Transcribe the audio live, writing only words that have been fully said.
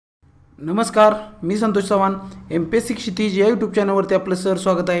नमस्कार, मी संतोष चव्हाण. एमपीएससी क्षितिज या यूट्यूब चॅनलवरती आपलं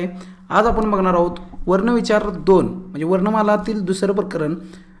स्वागत आहे. आज आपण बघणार आहोत वर्णविचार 2 म्हणजे वर्णमालातील दुसरं प्रकरण.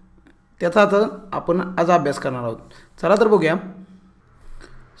 त्याचा आता आपण आज अभ्यास करणार आहोत. चला तर बघूया.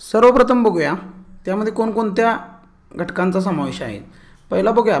 सर्वप्रथम बघूया त्यामध्ये कोणकोणत्या घटकांचा समावेश आहे.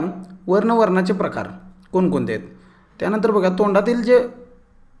 पहिला बघूया वर्णाचे प्रकार कोणकोणते आहेत. त्यानंतर बघूया तोंडातील जे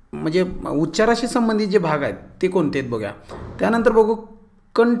म्हणजे उच्चाराशी संबंधित जे भाग आहेत ते कोणते आहेत बघूया. त्यानंतर बघू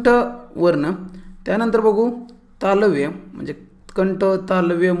कंठ वर्ण. त्यानंतर बघू तालव्य म्हणजे कंठ,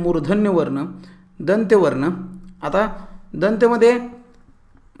 तालव्य, मूर्धन्य वर्ण, दंत्यवर्ण. आता दंत्यमध्ये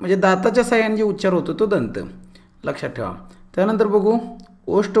म्हणजे दाताच्या साहाय्याने जे उच्चार होतो तो दंत लक्षात ठेवा. त्यानंतर बघू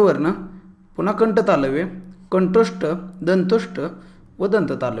ओष्ठवर्ण, पुन्हा कंठ तालव्य, कंठोष्ठ, दंतोष्ठ व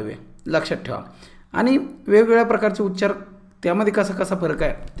दंत तालव्य लक्षात ठेवा. आणि वेगवेगळ्या प्रकारचे उच्चार त्यामध्ये कसा कसा फरक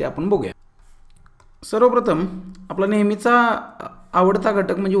आहे ते आपण बघूया. सर्वप्रथम आपला नेहमीचा आवडता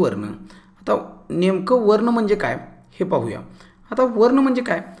घटक म्हणजे वर्ण. आता नेमकं वर्ण म्हणजे काय हे पाहूया. आता वर्ण म्हणजे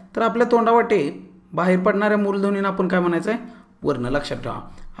काय तर आपल्या तोंडावाटे बाहेर पडणाऱ्या मूलध्वनींना आपण काय म्हणायचं आहे वर्ण लक्षात ठेवा.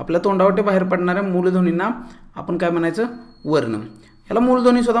 आपल्या तोंडावाटे बाहेर पडणाऱ्या मूलध्वनींना आपण काय म्हणायचं वर्ण. याला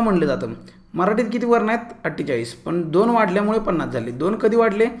मूलध्वनीसुद्धा म्हणलं जातं. मराठीत किती वर्ण आहेत 48, पण 2 वाढल्यामुळे 50 झाले. 2 कधी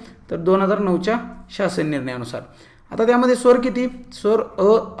वाढले तर 2009च्या शासन निर्णयानुसार. आता त्यामध्ये स्वर किती स्वर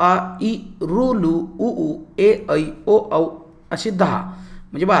अ, आ, इ, रू, लू, उ, उ, ए, ऐ, ओ, औ असे 10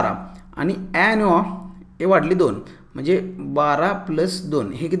 म्हणजे 12 आणि ॲन ऑ हे वाढले 2 म्हणजे 12 +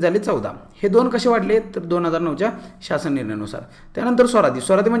 2 हे किती झाले 14. हे 2 कसे वाढले तर 2009च्या शासन निर्णयानुसार. त्यानंतर स्वरादी.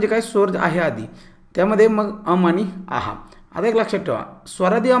 स्वरादी म्हणजे काय स्वर आहे आधी त्यामध्ये मग अम आणि आहा. आता एक लक्षात ठेवा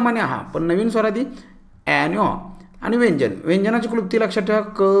स्वरादी अम आणि आहा, पण नवीन स्वरादी ॲन ऑ. आणि व्यंजन. व्यंजनाची क्लुप्ती लक्षात ठेवा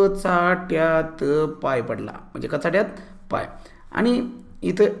क चा ट्या त पाय पडला म्हणजे कचाट्यात पाय. आणि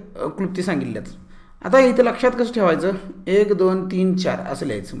इथं क्लुप्ती सांगितल्यात. आता इथं लक्षात कसं ठेवायचं 1 2 3 4 असं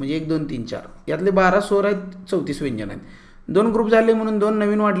लिहायचं म्हणजे 1 2 3 4 यातले 12 स्वर आहेत, 34 व्यंजन आहेत. 2 ग्रुप झाले म्हणून 2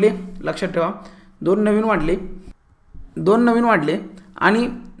 नवीन वाढले लक्षात ठेवा. 2 नवीन वाढले आणि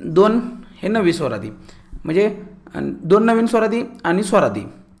 2 हे नवी स्वरादी म्हणजे 2 नवीन स्वरादी आणि स्वरादी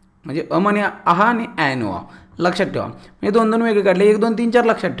म्हणजे अम आणि आहा आणि ॲन ओ लक्षात ठेवा. म्हणजे 2 वेगळे काढले 1 2 3 4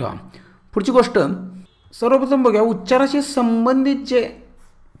 लक्षात ठेवा. पुढची गोष्ट सर्वप्रथम बघूया उच्चाराशी संबंधित जे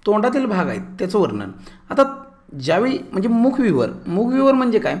तोंडातील भाग आहेत त्याचं वर्णन. आता ज्यावेळी म्हणजे मुखविवर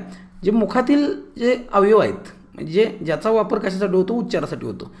म्हणजे काय जे मुखातील जे अवयव आहेत म्हणजे ज्याचा वापर कशासाठी होतो उच्चारासाठी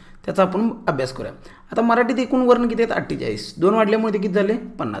होतो त्याचा आपण अभ्यास करूया. आता मराठीत एकूण वर्ण किती आहेत 48, 2 वाढल्यामुळे ते किती झाले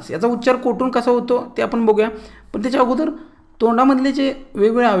 50. याचा उच्चार कोठून कसा होतो ते आपण बघूया. पण त्याच्या अगोदर तोंडामधले जे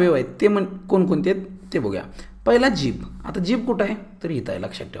वेगवेगळे अवयव आहेत ते कोणकोणते आहेत ते बघूया. पहिला जीभ. आता जीभ कुठं आहे तर इथं आहे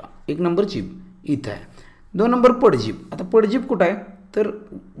लक्षात ठेवा. 1 नंबर जीभ इथं आहे. 2 नंबर पडजीभ. आता पडजीभ कुठं आहे तर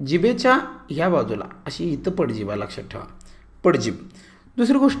जिभेच्या ह्या बाजूला अशी इथं पडजीभ आहे लक्षात ठेवा पडजीभ.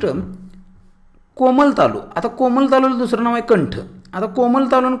 दुसरी गोष्ट कोमल तालू. आता कोमल तालूला दुसरं नाव आहे कंठ. आता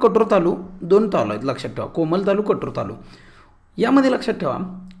कोमल तालू आणि कठोर तालू 2 तालू आहेत लक्षात ठेवा. कोमल तालू कठोर तालू. यामध्ये लक्षात ठेवा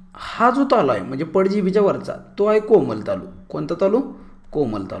हा जो तालू आहे म्हणजे पडजिभेच्या वरचा तो आहे कोमल तालू. कोणता तालू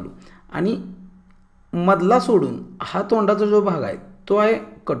कोमल तालू. आणि मधला सोडून हा तोंडाचा जो भाग आहे तो आहे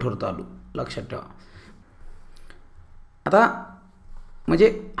कठोर तालू लक्षात ठेवा. आता म्हणजे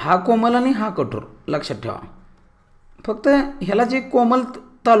हा कोमल आणि हा कठोर लक्षात ठेवा. फक्त ह्याला जे कोमल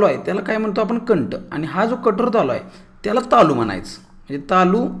तालू आहे त्याला काय म्हणतो आपण कंठ आणि हा जो कठोर तालू आहे त्याला तालू म्हणायचं म्हणजे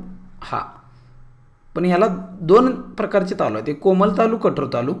तालू हा. पण ह्याला 2 प्रकारचे तालू आहेत. एक कोमल तालू कठोर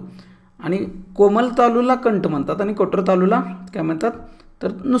तालू. आणि कोमल तालूला कंठ म्हणतात आणि कठोर तालूला काय म्हणतात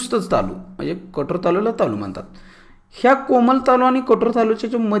तर नुसतंच तालू म्हणजे कठोर तालूला तालू म्हणतात. ह्या कोमल तालू आणि कठोर तालूच्या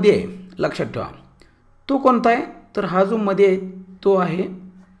जो मध्ये आहे लक्षात ठेवा तो कोणता आहे तर हा जो मध्ये आहे तो आहे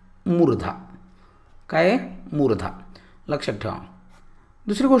मूर्धा. काय आहे मूर्धा लक्षात ठेवा.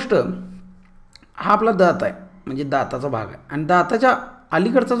 दुसरी गोष्ट हा आपला दात आहे म्हणजे दाताचा भाग आहे आणि दाताच्या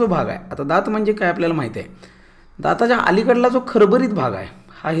अलीकडचा जो भाग आहे. आता दात म्हणजे काय आपल्याला माहिती आहे. दाताच्या अलीकडला जो खरबरीत भाग आहे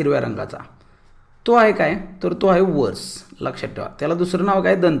हा हिरव्या रंगाचा तो आहे काय तर तो आहे वस लक्षात ठेवा. त्याला दुसरं नाव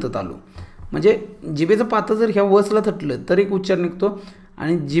काय दंत तालू. म्हणजे जिभेचं पातं जर ह्या वसला थटलं तर एक उच्चार निघतो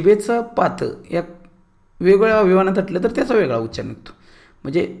आणि जिभेचं पातं या वेगवेगळ्या अवयवांना थटलं तर त्याचा वेगळा उच्चार निघतो.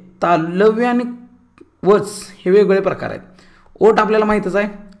 म्हणजे तालव्य आणि वच हे वेगवेगळे प्रकार आहेत. ओठ आपल्याला माहीतच आहे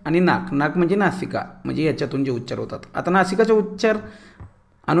आणि नाक. नाक म्हणजे नासिका म्हणजे याच्यातून जे उच्चार होतात. आता नासिकाचे उच्चार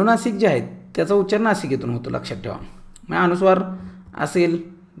अनुनासिक जे आहेत त्याचा उच्चार नासिकेतून होतो लक्षात ठेवा. मग अनुस्वार असेल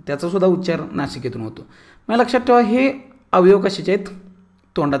त्याचासुद्धा उच्चार नासिकेतून होतो. मग लक्षात ठेवा हे अवयव कशाचे आहेत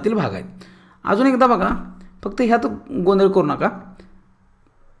तोंडातील भाग आहेत. अजून एकदा बघा फक्त ह्यात गोंधळ करू नका.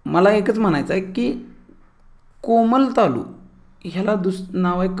 मला एकच म्हणायचं आहे की कोमल तालू ह्याला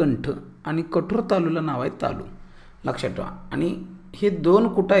नाव आहे कंठ आणि कठोर तालूला नाव आहे तालू लक्षात ठेवा. आणि हे 2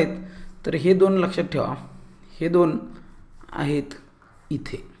 कुठं आहेत तर हे दोन लक्षात ठेवा, हे दोन आहेत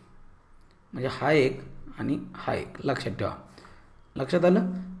इथे, म्हणजे हा एक आणि हा एक लक्षात ठेवा. लक्षात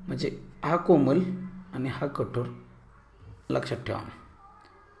आलं? म्हणजे हा कोमल आणि हा कठोर लक्षात ठेवा.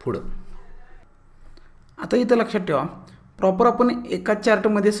 पुढं आता इथं लक्षात ठेवा, प्रॉपर आपण एकाच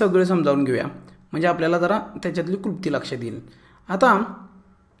चार्टमध्ये सगळं समजावून घेऊया, म्हणजे आपल्याला जरा त्याच्यातली क्लुप्ती लक्षात येईल. आता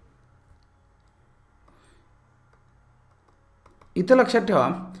इथं लक्षात ठेवा,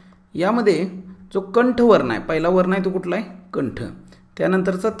 यामध्ये जो कंठवर्ण आहे, पहिला वर्ण आहे तो कुठला आहे? कंठ.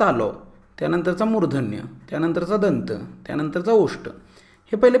 त्यानंतरचा तालव, त्यानंतरचा मूर्धन्य, त्यानंतरचा दंत, त्यानंतरचा ओष्ठ.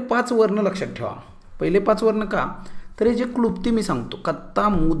 हे पहिले 5 वर्ण लक्षात ठेवा. पहिले 5 वर्ण का? तर हे जे क्लुप्ती मी सांगतो, कत्ता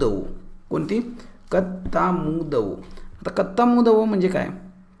मू दव. कोणती? कत्ता मू दव. आता कत्ता मू दव म्हणजे काय?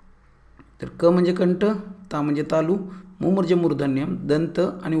 तर क म्हणजे कंठ, ता म्हणजे तालू, मू म्हणजे मूर्धन्य, दंत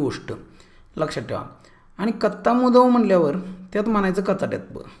आणि ओष्ठ लक्षात ठेवा. आणि कत्ता मू दव म्हणल्यावर त्यात म्हणायचं कचाट्यात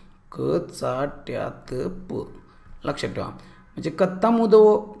प, क चा ट्यात प लक्षात ठेवा. म्हणजे कत्ता मू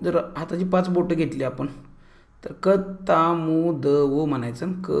दव, जर हाताची 5 बोटं घेतली आपण तर कत्ता मू दव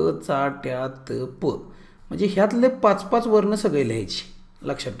म्हणायचं, क चा ट्यात प. म्हणजे ह्यातले 5-5 वर्ण सगळे लिहायचे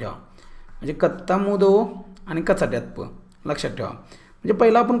लक्षात ठेवा. म्हणजे कत्ता मू दव आणि कचाट्यात प लक्षात ठेवा. म्हणजे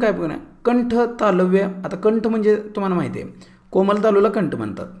पहिला आपण काय बघूया, कंठ तालव्य. आता कंठ म्हणजे तुम्हाला माहिती आहे, कोमल तालूला कंठ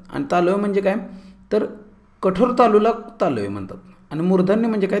म्हणतात, आणि तालव्य म्हणजे काय? तर कठोर तालूला तालव्य म्हणतात. आणि मूर्धन्य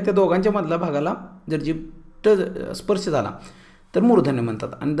म्हणजे काय? त्या दोघांच्या मधल्या भागाला जर जीभ स्पर्श झाला तर मूर्धन्य म्हणतात.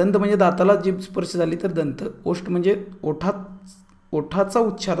 आणि दंत म्हणजे दाताला जीभ स्पर्श झाली तर दंत. ओष्ठ म्हणजे ओठाचा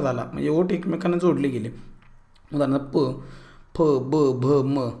उच्चार झाला, म्हणजे ओठ एकमेकांना जोडले गेले. उदाहरणार्थ प, फ, ब, भ,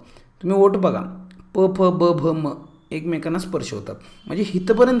 म. तुम्ही ओठ बघा, प, फ, ब, भ, म एकमेकांना स्पर्श होतात. म्हणजे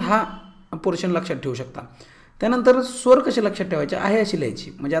इथपर्यंत हा पोर्शन लक्षात ठेवू शकता. त्यानंतर स्वर कसे लक्षात ठेवायचे आहे अशी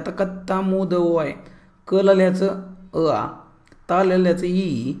लिहायची. म्हणजे आता कत्ता मू द ओ आहे, क ला लिहायचं अ आ, ता ला लिहायचं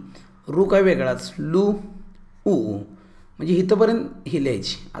ई, रू काय वेगळाच, लू उ. म्हणजे इथंपर्यंत ही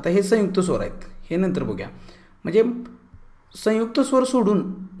लिहायची. आता हे संयुक्त स्वर आहेत, हे नंतर बघूया. म्हणजे संयुक्त स्वर सोडून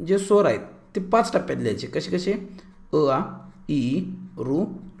जे स्वर आहेत ते 5 टप्प्यात लिहायचे. कसे कसे? अ आ, ई, रू,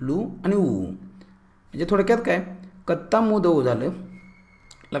 लू आणि उ. म्हणजे थोडक्यात काय, कत्ता मू द ओ झालं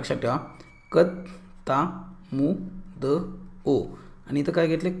लक्षात ठेवा, कत्ता मू द ओ. आणि इथं काय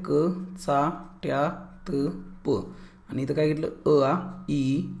घेतले? क चा ट्या त प. आणि इथं काय घेतलं? अ आ,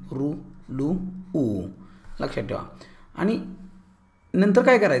 ई, रू, लू, उ लक्षात ठेवा. आणि नंतर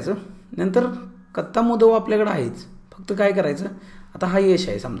काय करायचं? नंतर कत्ता मू द ओ आपल्याकडे आहेच, फक्त काय करायचं? आता हा यश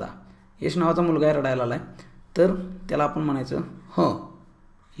आहे, समजा यश नावाचा मुलगा आहे, रडायला आला आहे, तर त्याला आपण म्हणायचं ह,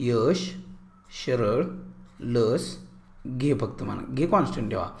 यश, शरळ, लस, घे. फक्त म्हणा, घे कॉन्स्टंट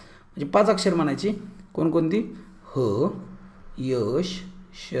ठेवा. म्हणजे 5 अक्षर म्हणायची. कोणकोणती? ह, यश,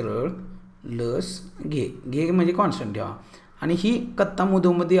 शरळ, लस, घे. घे म्हणजे कॉन्स्टंट ठेवा. आणि ही कत्ता मू द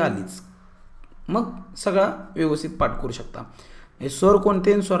ओ मध्ये आलीच, मग सगळा व्यवस्थित पाठ करू शकता. हे स्वर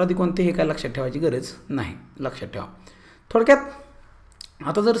कोणते आणि स्वरादी कोणते हे काय लक्षात ठेवायची गरज नाही, लक्षात ठेवा. थोडक्यात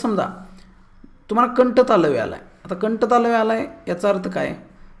आता जर समजा तुम्हाला कंठ तालव्य आला आहे, आता कंठ तालव्य आला आहे याचा अर्थ काय?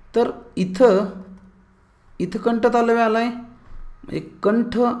 तर इथं कंठ तालव्य आला आहे, म्हणजे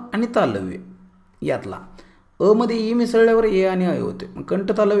कंठ आणि तालव्य यातला अ मध्ये ई मिसळल्यावर ए आणि अय होते. मग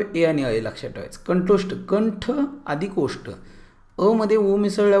कंठ तालव्य ए आणि अय लक्षात ठेवायचं. कंठोष्ठ, कंठ अधिक ओष्ठ, अ मध्ये ओ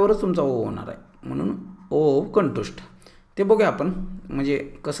मिसळल्यावरच तुमचा ओ होणार आहे, म्हणून ओ कंठोष्ठ. ते बघूया आपण, म्हणजे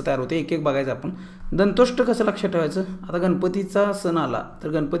कसं तयार होते एक एक बघायचं आपण. दंतोष्ठ कसं लक्षात ठेवायचं? आता गणपतीचा सण आला तर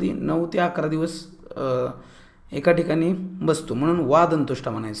गणपती 9 ते 11 दिवस एका ठिकाणी बसतो, म्हणून वा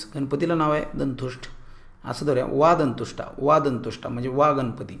दंतोष्ठा म्हणायचं. गणपतीला नाव आहे दंतोष्ठ, असं धरूया. वा दंतोष्ठा, वा दंतोष्ठा म्हणजे वा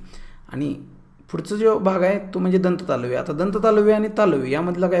गणपती. आणि पुढचा जो भाग आहे तो म्हणजे दंत तालव्य. आता दंत तालव्य आणि तालव्य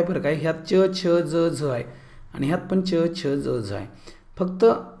यामधला काय फरक आहे? ह्यात च, छ, ज, झ आहे, आणि ह्यात पण च, छ, ज, झ आहे. फक्त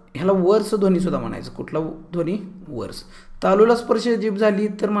ह्याला वर्स ध्वनीसुद्धा म्हणायचं. कुठला ध्वनी? वर्स. तालूला स्पर्श जीभ झाली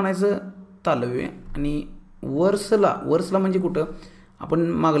तर म्हणायचं तालव्य. आणि वर्सला म्हणजे कुठं? आपण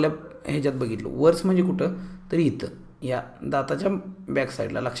मागल्या ह्याच्यात बघितलं, वर्स म्हणजे कुठं? तर इथं या दाताच्या बॅक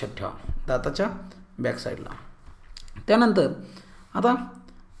साईडला लक्षात ठेवा, दाताच्या बॅक साईडला. त्यानंतर आता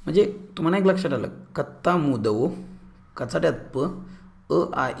म्हणजे तुम्हाला एक लक्षात आलं, कत्ता मू द ओ, कचाट्यात प, अ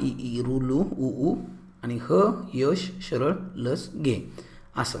आ ई ई, रू लू उ उ, आणि ह, यश, शरळ, लस, घे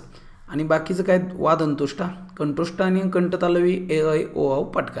असं. आणि बाकीचं काय? वा दंतोष्ठा, कंठोष्ठा आणि कंठ तालवी ए ऐ ओ औ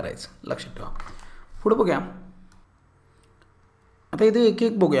पाठ करायचं, लक्षात ठेवा. पुढं बघूया. आता इथे एक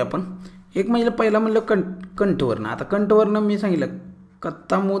एक बघूया आपण. एक म्हणजे पहिला म्हणलं कंठवर्ण. आता कंठवर्ण मी सांगितलं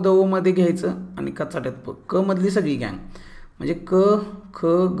कत्ता मू द ओ मध्ये घ्यायचं आणि कचाट्यात प, क मधली सगळी गँग म्हणजे क, ख,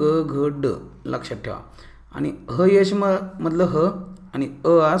 ग, घ, ड लक्षात ठेवा. आणि ह यश मधलं ह आणि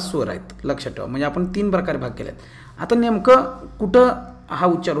अ आ स्वर आहेत, लक्षात ठेवा. म्हणजे आपण 3 प्रकारे भाग केले आहेत. आता नेमकं कुठं हा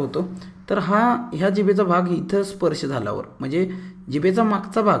उच्चार होतो, तर ह्या जिभेचा भाग इथं स्पर्श झाल्यावर म्हणजे जिभेचा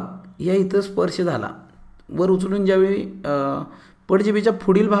मागचा भाग या इथं स्पर्श झाला, वर उचलून ज्यावेळी पडजिभेच्या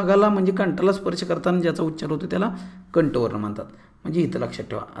पुढील भागाला म्हणजे कंठाला स्पर्श करताना ज्याचा उच्चार होतो त्याला कंठवर्ण म्हणतात. म्हणजे इथं लक्षात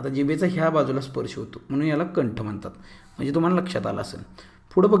ठेवा. आता जिभेचा ह्या बाजूला स्पर्श होतो म्हणून याला कंठ म्हणतात. म्हणजे तुम्हाला लक्षात आलं असेल.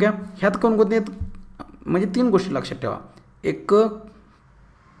 पुढं बघा, ह्यात कोणकोणते आहेत, म्हणजे 3 गोष्टी लक्षात ठेवा. एक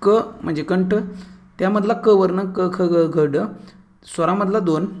क म्हणजे कंठ, त्यामधला क वर्ण क ख ग घ ड, स्वरामधला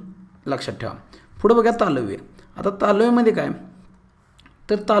 2 लक्षात ठेवा. पुढं बघा तालव्य. आता तालव्यामध्ये काय,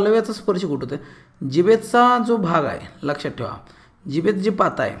 तर तालव्याचा स्पर्श कुठं होतं, जिभेचा जो भाग आहे लक्षात ठेवा, जिभेत जे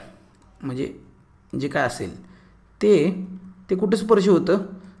पाता आहे म्हणजे जे काय असेल ते कुठं स्पर्श होतं,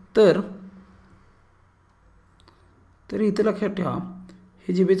 तर इथं लक्षात ठेवा,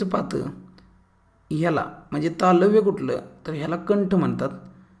 हे जिभेचं पातं ह्याला म्हणजे तालव्य कुठलं, तर ह्याला कंठ म्हणतात,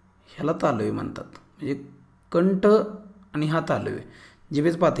 ह्याला तालव्य म्हणतात. म्हणजे कंठ आणि हा तालव्य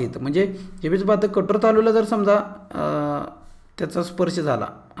जिभेचं पातं येतं. म्हणजे जिभेचं पातं कठोर तालव्याला जर समजा त्याचा स्पर्श झाला,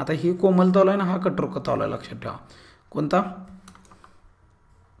 आता ही कोमल तालू आहे ना, हा कठोर तालू आहे लक्षात ठेवा. कोणता,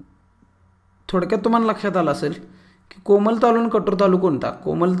 थोडक्यात तुम्हाला लक्षात आलं असेल की कोमल तालू आणि कठोर तालू कोणता,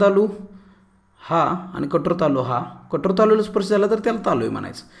 कोमल तालू हा आणि कठोर तालू हा. कठोर तालूला स्पर्श झाला तर त्याला तालव्य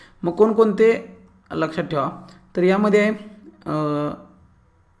म्हणायचं. मग कोणकोणते लक्षात ठेवा, तर यामध्ये आहे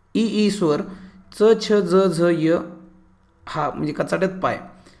ई स्वर, च छ ज झ य, हा म्हणजे कचाट्यात पाय,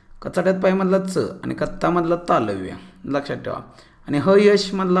 कचाट्यात पायमधला च आणि कत्तामधला तालव्य लक्षात ठेवा. आणि ह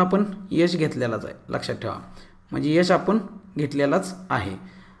यश मधला आपण यश घेतलेलाच आहे लक्षात ठेवा. म्हणजे यश आपण घेतलेलाच आहे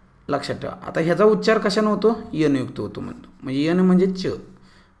लक्षात ठेवा. आता ह्याचा उच्चार कशाने होतो, यनयुक्त होतो म्हणतो. म्हणजे यन म्हणजे च.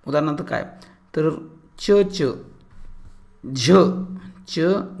 उदाहरणार्थ काय, तर च च झ च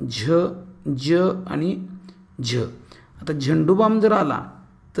झ ज आणि झ. आता झेंडूबाम जर आला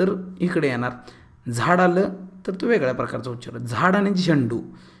तर इकडे येणार, झाड आलं तर तो वेगळ्या प्रकारचा उच्चार. झाड आणि झेंडू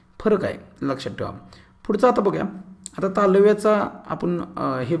फरक आहे लक्षात ठेवा. पुढचं आता बघा, आता तालव्याचा आपण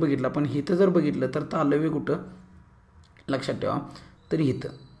हे बघितलं, पण इथं जर बघितलं तर तालव्य कुठं लक्षात ठेवा, तर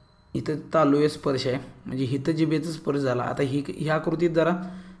इथं तालव्य स्पर्श आहे म्हणजे इथं जिभेचा स्पर्श झाला. आता ह्या आकृतीत जरा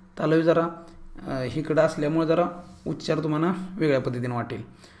तालव्य जरा इकडं असल्यामुळे जरा उच्चार तुम्हाला वेगळ्या पद्धतीने वाटेल.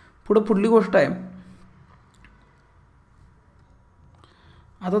 पुढली गोष्ट आहे,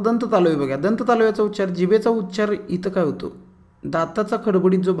 आता दंत तालव्य बघा. दंत तालव्याचा उच्चार, जिभेचा उच्चार इथं काय होतो, दाताचा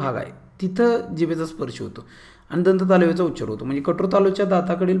खडबडीत जो भाग आहे तिथं जिभेचा स्पर्श होतो आणि दंत तालव्याचा उच्चार होतो. म्हणजे कठोर तालूच्या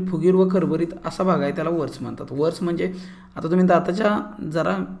दाताकडील फुगीर व खरबरीत असा भाग आहे त्याला वर्स म्हणतात. वर्स म्हणजे आता तुम्ही दाताच्या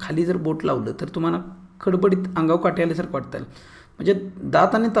जरा खाली जर बोट लावलं तर तुम्हाला खडबडीत अंगावर काठी आल्यासारखं वाटतं. म्हणजे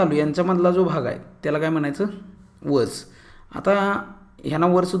दात आणि तालू यांच्यामधला जो भाग आहे त्याला काय म्हणायचं, वर्स. आता ह्यांना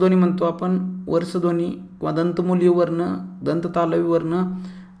वर्षध्वनी म्हणतो आपण. वर्षध्वनी किंवा दंतमूलीय वर्ण, दंत तालव्य वर्ण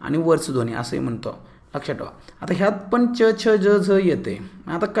आणि वर्षध्वनी असंही म्हणतो लक्षात ठेवा. आता ह्यात पण च छ ज झ येते.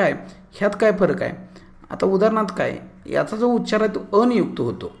 आता काय ह्यात काय फरक आहे, आता उदाहरणार्थ काय, याचा जो उच्चार आहे तो अनियुक्त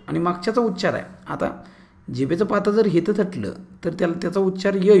होतो आणि मागच्याचा उच्चार आहे, आता जिभेचं पातं जर हिथं थटलं तर त्याचा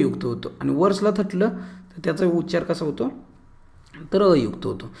उच्चार ययुक्त होतो आणि वर्सला थटलं तर त्याचा उच्चार कसा होतो, तर अयुक्त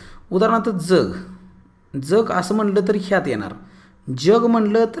होतो. उदाहरणार्थ जग, जग असं म्हणलं तर ह्यात येणार, जग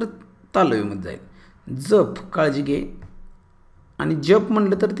म्हणलं तर तालव्यमध्ये जाईल. जप काळजी घे, आणि जप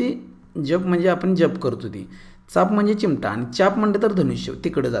म्हणलं तर ती जप म्हणजे आपण जप करतो ती, चाप म्हणजे चिमटा आणि चाप म्हणलं तर धनुष्य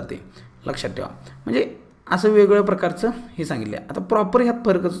तिकडे जाते लक्षात ठेवा. म्हणजे असं वेगवेगळ्या प्रकारचं हे सांगितलं आहे. आता प्रॉपर ह्यात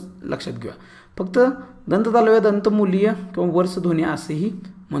फरकच लक्षात घेऊया. फक्त दंत तालव्य दंतमूलीय किंवा वर्षध्वनी असेही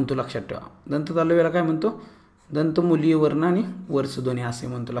म्हणतो लक्षात ठेवा. दंत तालव्याला काय म्हणतो, दंतमूलीय वर्ण आणि वर्षध्वनी असे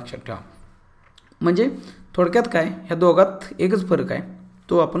म्हणतो लक्षात ठेवा. म्हणजे थोडक्यात काय, ह्या दोघात एकच फरक आहे,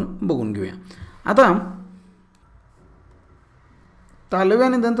 तो आपण बघून घेऊया. आता तालव्य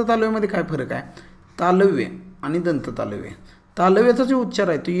आणि दंत तालव्यामध्ये काय फरक आहे, तालव्य आणि दंत तालव्य, तालव्याचा जो उच्चार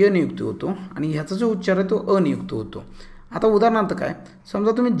आहे तो यनियुक्त होतो आणि ह्याचा जो उच्चार आहे तो अनियुक्त होतो. आता उदाहरणार्थ काय,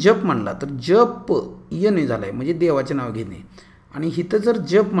 समजा तुम्ही जप म्हणला तर जप यनी झाला आहे म्हणजे देवाचे नाव घेणे, आणि इथं जर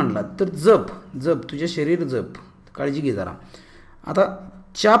जप म्हणला तर जप, जप तुझे शरीर जप, काळजी घे जरा. आता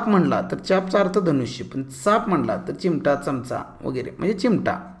चाप म्हणला तर चापचा अर्थ धनुष्य, पण चाप म्हणला तर चिमटा चमचा वगैरे म्हणजे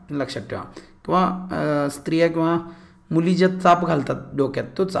चिमटा लक्षात ठेवा. किंवा स्त्रिया किंवा मुली ज्या चाप घालतात डोक्यात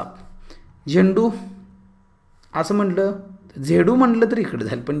तो चाप. झेंडू असं म्हटलं, झेडू म्हटलं तर इकडे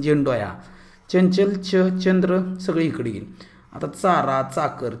झालं पण झेंडू आहे हा. चंचल च चंद्र सगळे इकडे येईल. आता चारा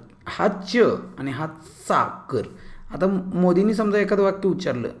चाकर, हा च आणि हा चाकर. आता मोदींनी समजा एखादं वाक्य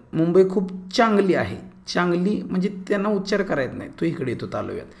उच्चारलं, मुंबई खूप चांगली आहे, चांगली म्हणजे त्यांना उच्चार करायचा नाही, तो इकडे येतो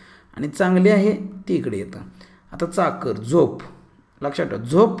तालव्यात, आणि चांगली आहे ती इकडे येतं. आता चाकर, झोप लक्षात ठेवा,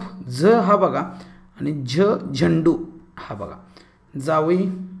 झोप झ हा बघा आणि झेंडू हा बघा. जावई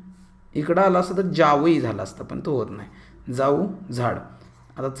इकडं आला असतं तर जावई झाला असतं पण तो होत नाही. जाऊ झाड,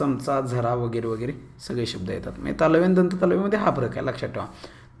 आता चमचा, झरा वगैरे वगैरे सगळे शब्द येतात. म्हणजे तालव्य आणि दंत तालव्यामध्ये हा फरक आहे, लक्षात ठेवा.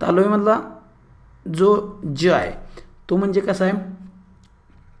 तालव्यामधला जो ज आहे तो म्हणजे कसा आहे,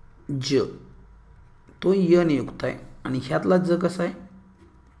 ज तो य नियुक्त आहे आणि ह्यातला ज कसा आहे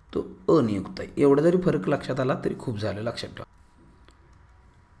तो अनियुक्त आहे. एवढा जरी फरक लक्षात आला तरी खूप झालं, लक्षात ठेवा.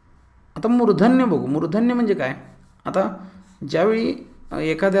 आता मूर्धन्य बघू. मूर्धन्य म्हणजे काय, आता ज्यावेळी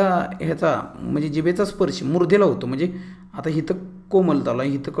एखाद्या ह्याचा म्हणजे जिभेचा स्पर्श मूर्धेला होतो, म्हणजे आता इथं कोमल तालू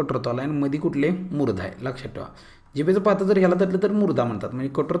आहे, इथं कठोर तालू आहे आणि मध्ये कुठले मूर्ध आहे, लक्षात ठेवा. जिभेचं पातं जर ह्याला धरलं तर मूर्धा म्हणतात.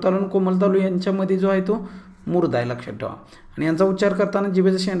 म्हणजे कठोर तालू आणि कोमल तालू यांच्यामध्ये जो आहे तो मूर्ध आहे, लक्षात ठेवा. आणि यांचा उच्चार करताना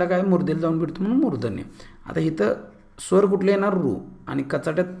जिभेचा शेंडा काय मूर्धेला जाऊन भेटतो म्हणून मूर्धन्य. आता इथं स्वर कुठले येणार, रू, आणि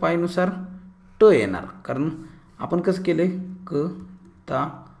कचाट्यात पायनुसार ट येणार, कारण आपण कसं केले क, ता,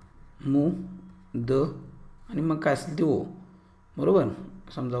 मू, द आणि मग काय असेल ते ओ, बरोबर.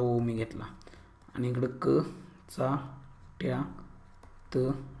 समजा ओ मी घेतला आणि इकडं क, चा, ट्या, त,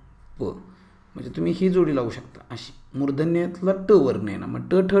 प, म्हणजे तुम्ही ही जोडी लावू शकता अशी. मूर्धन्यातला ट वर्ण येणार, मग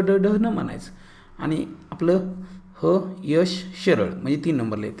ट, ठ, ड, ढ न म्हणायचं. आणि आपलं ह, यश, शरळ म्हणजे 3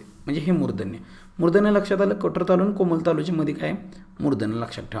 नंबरला येते, म्हणजे हे मूर्धन्य. मूर्धन्य लक्षात आलं. कठोर तालू आणि कोमल तालूच्या मध्ये काय मूर्धन्य,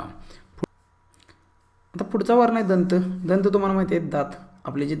 लक्षात ठेवा. आता पुढचा वर्ण आहे दंत. दंत तुम्हाला माहिती आहे, दात.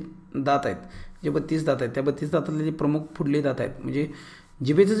 आपले जे दात आहेत, जे 32 दात आहेत, त्या 32 दातातले जे प्रमुख पुढले दात आहेत, म्हणजे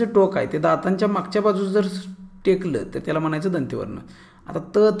जिभेचं जे टोक आहे ते दातांच्या मागच्या बाजूस जर टेकलं तर त्याला म्हणायचं दंत्यवर्ण. आता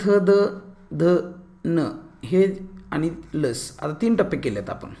त, थ, द, ध, न हे आणि लस आता 3 टप्पे केले आहेत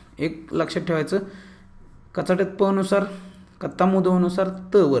आपण. एक लक्षात ठेवायचं, कचाट्यात प नुसार, कत्ता मुदवनुसार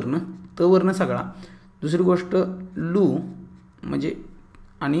त वर्ण, त वर्ण सगळा. दुसरी गोष्ट लू म्हणजे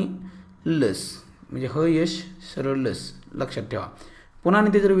आणि लस म्हणजे ह, यश, सरळ, लस, लक्षात ठेवा. पुन्हा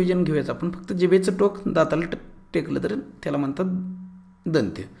आणि त्याचं रिव्हिजन घेऊयाचं आपण. फक्त जिभेचं टोक दाताला टेकलं तर त्याला म्हणतात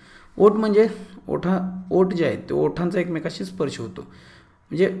दंत्य. ओठ म्हणजे ओठ जे आहेत ते ओठांचा एकमेकाशी स्पर्श होतो,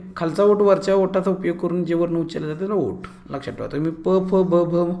 म्हणजे खालचा ओठ वरच्या ओठाचा उपयोग करून जे वर्ण उच्चारले जाते त्याला ओठ, लक्षात ठेवा. तुम्ही प, फ, ब,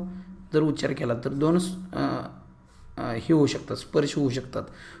 भ जर उच्चार केला तर 2 हे होऊ शकतात, स्पर्श होऊ शकतात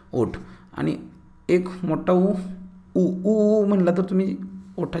ओठ. आणि एक मोठा ऊ ऊ म्हणला तर तुम्ही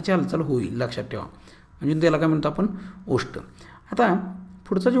ओठाची हालचाल होईल, लक्षात ठेवा. म्हणजे त्याला काय म्हणतो आपण, ओष्ठ. आता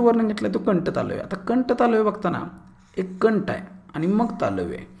पुढचा जो वर्ण घेतला आहे तो कंठ तालव्य. आता कंठ तालव्य बघताना एक कंठ आहे आणि मग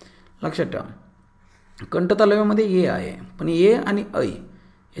तालव्य आहे, लक्षात ठेवा. कंठ तालव्यामध्ये ए आहे, पण ए आणि ऐ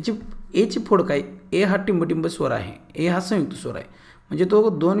याची एची फोड काय, ए हा टिंबटिंब स्वर आहे, ए हा संयुक्त स्वर आहे, म्हणजे तो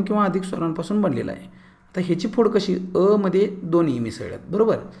 2 किंवा अधिक स्वरांपासून बनलेला आहे. आता ह्याची फोड कशी, अ मध्ये 2 ई मिसळल्यात,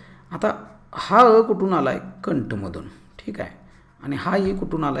 बरोबर. आता हा अ कुठून आला आहे, कंठमधून, ठीक आहे. आणि हा ई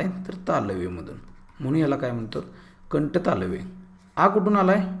कुठून आला आहे तर तालव्यमधून, म्हणून याला काय म्हणतात कंठ तालव्य. आ कुठून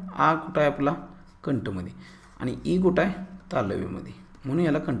आला आहे, आ कुठं आहे आपला कंठमध्ये, आणि ई कुठं आहे तालव्यमध्ये, म्हणून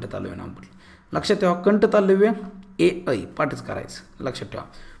याला कंठ तालव्य नाव पडलं, लक्षात ठेवा. कंठ तालव्य ए ऐ पाठच करायचं, लक्षात ठेवा.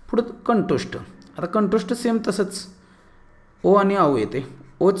 पुढं कंठोष्ठ. आता कंठोष्ठ सेम तसंच ओ आणि आऊ येते.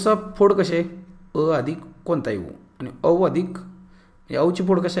 ओचा फोड कसे आहे, अ अधिक कोणताही ऊ, आणि औ अधिक औची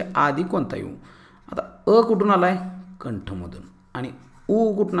फोड कसे आहे, आ अधिक कोणताही ऊ. आता अ कुठून आला आहे कंठमधून, आणि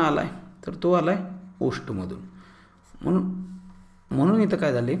ऊ कुठून आला आहे तर तो आला आहे ओष्ठमधून. म्हणून इथं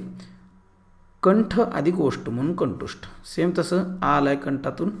काय झाले, कंठ अधिक ओष्ठ म्हणून कंठोष्ठ. सेम तसं आ आला आहे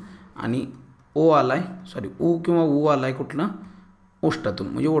कंठातून आणि ओ आला आहे, ऊ किंवा ऊ आला आहे कुठलं ओष्ठातून,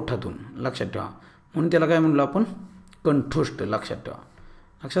 म्हणजे ओठातून, लक्षात ठेवा. म्हणून त्याला काय म्हणलो आपण कंठोष्ठ, लक्षात ठेवा.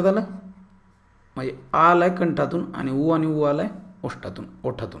 लक्षात आलं, म्हणजे आ आला आहे कंठातून आणि ऊ आला आहे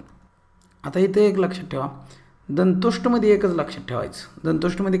ओठातून. आता इथे एक लक्षात ठेवा, दंतोष्ठमध्ये एकच लक्षात ठेवायचं.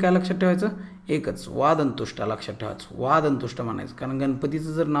 दंतोष्ठमध्ये काय लक्षात ठेवायचं, एकच वादंतोष्टा, लक्षात ठेवायचं. वादंतोष्टा म्हणायचं, कारण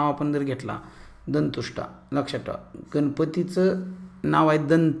गणपतीचं जर नाव आपण जर घेतला दंतोष्टा, लक्षात ठेवा. गणपतीचं नाव आहे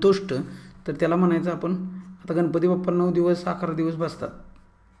दंतोष्ट तर त्याला म्हणायचं आपण, आता गणपती बाप्पा 9 दिवस 11 दिवस बसतात,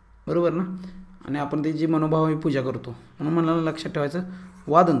 बरोबर ना, आणि आपण त्याची मनोभावाने पूजा करतो, म्हणून मला लक्षात ठेवायचं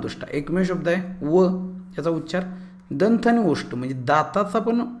वादंतोष्टा. एकमेव शब्द आहे व, याचा उच्चार दंत आणि ओष्ठ म्हणजे दाताचा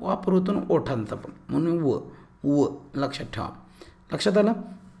पण वापर होतो आणि ओठांचा पण, म्हणून व, लक्षात ठेवा. लक्षात आलं.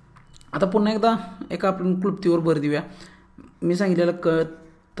 आता पुन्हा एकदा एका आपण क्लुप्तीवर भर देऊया. मी सांगितलेलं क,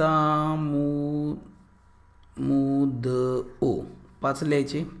 ता, मू, द, ओ 5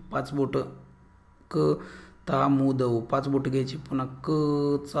 लिहायचे, 5 बोटं, क, ता, मू, द, ओ 5 बोटं घ्यायची. पुन्हा क,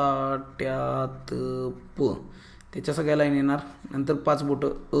 चा, ट्या, त, प त्याच्या सगळ्या लाईन येणार. नंतर 5 बोटं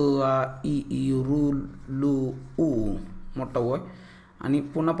अ, आ, ई, रू, लू, ऊ मोठा ओ आहे, आणि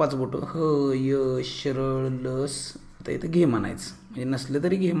पुन्हा 5 बोटं ह, य, शरळ, लस. आता इथं घे म्हणायचं, म्हणजे नसलं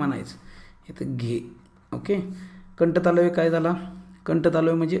तरी घे म्हणायचं, इथं घे, ओके. कंठतालव्य काय झाला,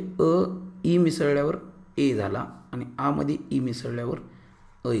 कंठतालव्य म्हणजे अ, ई मिसळल्यावर ए झाला आणि आ मध्ये ई मिसळल्यावर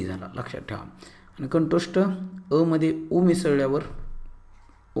ऐ झाला, लक्षात ठेवा. आणि कंठोष्ठ अ मध्ये ऊ मिसळल्यावर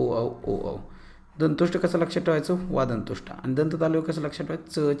ओ औ ओ औ. दंतोष्ट कसं लक्षात ठेवायचं? वा दंतोष्ट. आणि दंत तालव्य कसं लक्षात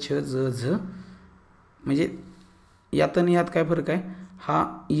ठेवायचं? च छ ज झ. म्हणजे यात आणि यात काय फरक आहे?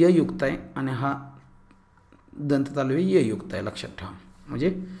 हा य युक्त आहे आणि हा दंत तालव्य य युक्त आहे, लक्षात ठेवा. म्हणजे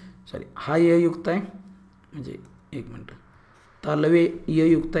सॉरी, हा य युक्त आहे, म्हणजे एक मिनटं, तालव्य य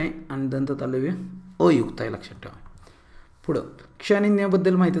युक्त आहे आणि दंत तालव्य अयुक्त आहे, लक्षात ठेवा. पुढं क्ष आणि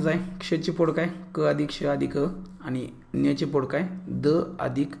न्यबद्दल माहितीच आहे. क्षची पोड काय? क अधिक श अधिक अ. आणि न्यची पोड काय? द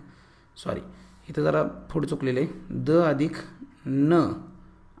अधिक, सॉरी इथं जरा फोड चुकलेलं आहे, द अधिक न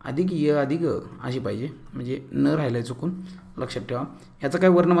अधिक य अधिक अ अशी पाहिजे, म्हणजे न राहिलं आहे चुकून, लक्षात ठेवा. याचा काय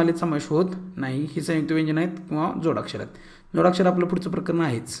वर्णमालेत समावेश होत नाही. ही संयुक्त व्यंजन आहेत किंवा जोडाक्षर आहेत. जोडाक्षर आपलं पुढचं प्रकरण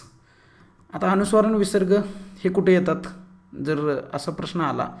आहेच. आता अनुस्वार आणि विसर्ग हे कुठे येतात जर असा प्रश्न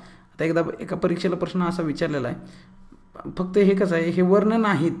आला? आता एकदा एका परीक्षेला प्रश्न असा विचारलेला आहे, फक्त हे कसं आहे, हे वर्ण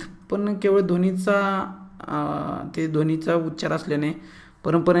नाहीत पण केवळ ध्वनीचा उच्चार असल्याने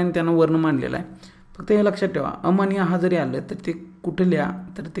परंपरेने त्यानं वर्ण मांडलेला आहे. फक्त हे लक्षात ठेवा, अम आणि आहा जरी आलं तर ते कुठल्या,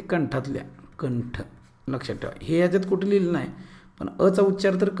 तर ते कंठातल्या, कंठ, लक्षात ठेवा. हे याच्यात कुठं लिहिलं नाही, पण अचा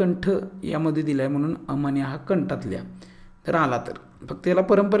उच्चार तर कंठ यामध्ये दिला आहे, म्हणून अम आणि आहा कंठातल्या जर आला तर फक्त याला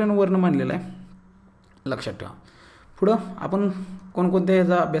परंपरेनं वर्ण मानलेला आहे, लक्षात ठेवा. पुढं आपण कोणकोणत्या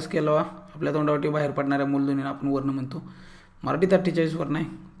ह्याचा अभ्यास केला? आपल्या तोंडावरती बाहेर पडणाऱ्या मूलध्वनीला आपण वर्ण म्हणतो. मराठीत 48 वर्ण आहे,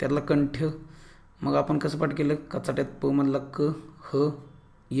 त्यातला कंठ. मग आपण कसं पाठ केलं? कचाट्यात प मधला क, ह,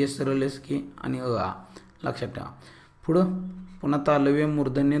 य सरळ एस के आणि अ आ, लक्षात ठेवा. पुढं पुन्हा तालव्य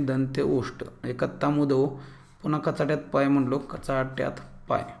मूर्धन्य दंत ओष्ठ, म्हणजे कत्ता मुद ओ. पुन्हा कचाट्यात पाय म्हणलो, कचाट्यात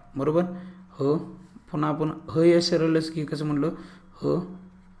पाय, बरोबर. ह, पुन्हा आपण ह यश सरळ लस घे कसं म्हणलं? ह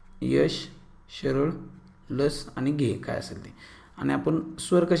यश सरळ लस आणि घे काय असेल ते. आणि आपण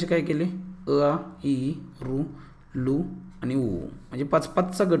स्वर कसे काय केले? अ आ इ रू लू आणि ऊ, म्हणजे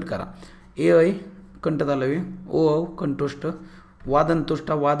 5-5चा गट करा. ए ऐ कंठ तालव्य, ओ औ कंठोष्ठ, वा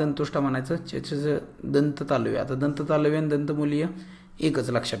दंतोष्टा म्हणायचं, च दंत तालव्य. आता दंत तालव्य आणि दंतमूलीय एकच,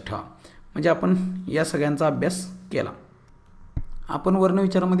 लक्षात ठेवा. म्हणजे आपण या सगळ्यांचा अभ्यास केला. आपण वर्ण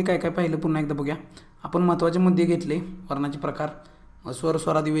विचारामध्ये काय काय पाहिलं पुन्हा एकदा बघूया. आपण महत्त्वाचे मुद्दे घेतले, वर्णाचे प्रकार, स्वर,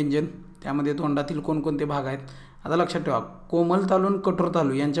 स्वरादी व्यंजन, त्यामध्ये तोंडातील कोणकोणते भाग आहेत. आता लक्षात ठेवा, कोमल तालू आणि कठोर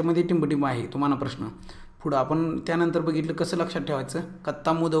तालू यांच्यामध्ये टिंबटिंब आहे, तुम्हाला प्रश्न. पुढं आपण त्यानंतर बघितलं कसं लक्षात ठेवायचं?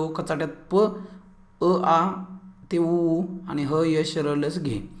 कत्ता मुद ओ, कचाट्यात प, अ आ ते ऊ आणि ह य सरळ लस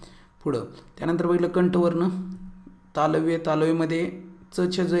घे. पुढं त्यानंतर बघितलं कंठवर्ण, तालव्यमध्ये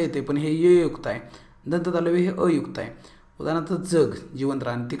च छ ज येते पण हे य युक्त आहे. दंत तालव्य हे अयुक्त आहे. उदाहरणार्थ जग, जिवंत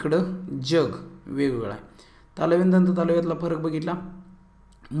राहणे, तिकडं जग वेगवेगळं आहे. तालव्य आणि दंत तालव्यातला फरक बघितला.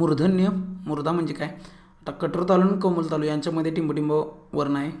 मूर्धन्य, मुर्धा म्हणजे काय? आता कठोर तालू आणि कोमल तालू यांच्यामध्ये टिंबटिंब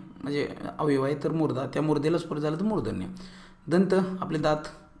वर्ण आहे, म्हणजे अवयव आहे, तर मुर्धा, त्या मुर्धेला स्पर्श झाला तर मूर्धन्य. दंत आपले दात,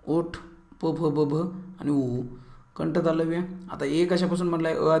 ओठ, प फ ब भ आणि ऊ. कंठ तालव्य, आता ए कशापासून म्हटलं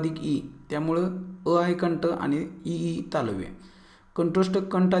आहे? अ अधिक ई, त्यामुळं अ आहे कंठ आणि ई तालव्य. कंठोष्ठ,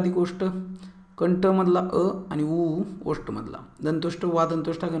 कंठ अधिक ओष्ठ, कंठमधला अ आणि ऊ ओष्ठमधला. दंतोष्ठ, वा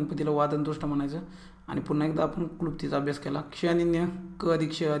दंतोष्ठ, गणपतीला वा दंतोष्ठ म्हणायचं. आणि पुन्हा एकदा आपण क्लुप्तीचा अभ्यास केला. क्ष आणि न्य, क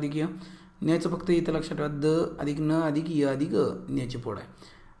अधिक श अधिक य. न्यायचं फक्त इथं लक्षात ठेवा, द अधिक न अधिक य अधिक अ, न्याची फोड आहे.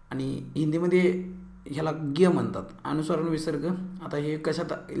 आणि हिंदीमध्ये ह्याला ग म्हणतात. अनुस्वार आणि विसर्ग, आता हे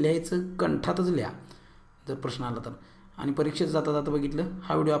कशात लिहायचं? कंठातच लिहा जर प्रश्न आला तर. आणि परीक्षेत जाता जाता बघितलं.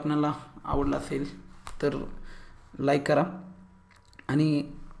 हा व्हिडिओ आपल्याला आवडला असेल तर लाईक करा आणि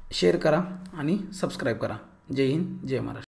शेअर करा आणि सबस्क्राईब करा. जय हिंद, जय महाराष्ट्र.